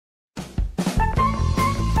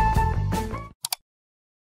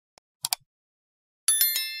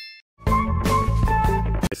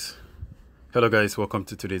Hello guys, welcome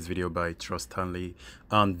to today's video by Trust Stanley.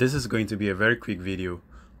 This is going to be a very quick video.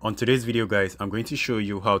 On today's video guys, I'm going to show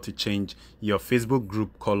you how to change your Facebook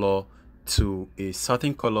group color to a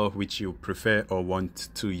certain color which you prefer or want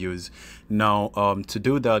to use. Now to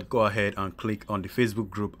do that, go ahead and click on the Facebook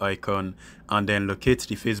group icon and then locate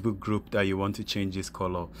the Facebook group that you want to change this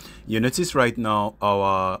color. You notice right now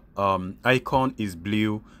our icon is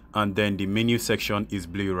blue and then the menu section is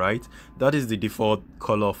blue, right? That is the default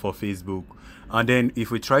color for Facebook. And then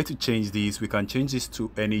if we try to change this, we can change this to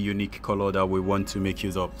any unique color that we want to make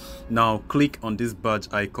use of. Now click on this badge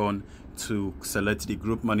icon to select the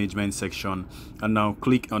group management section, and now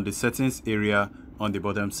click on the settings area on the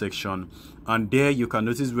bottom section, and there you can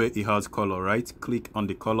notice where it has color, right? Click on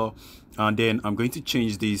the color, and then I'm going to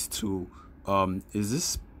change this to is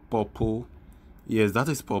this purple? Yes, that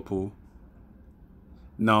is purple.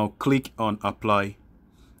 Now click on apply.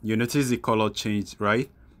 You notice the color changed, right?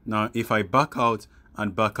 Now if I back out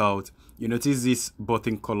and back out, you notice this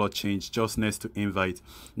button color change just next to invite.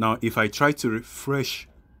 Now if I try to refresh,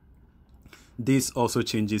 this also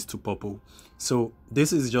changes to purple. So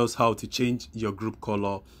this is just how to change your group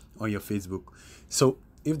color on your Facebook. So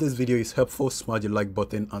if this video is helpful, smash the like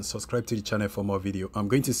button and subscribe to the channel for more video. I'm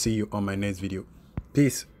going to see you on my next video.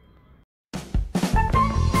 Peace.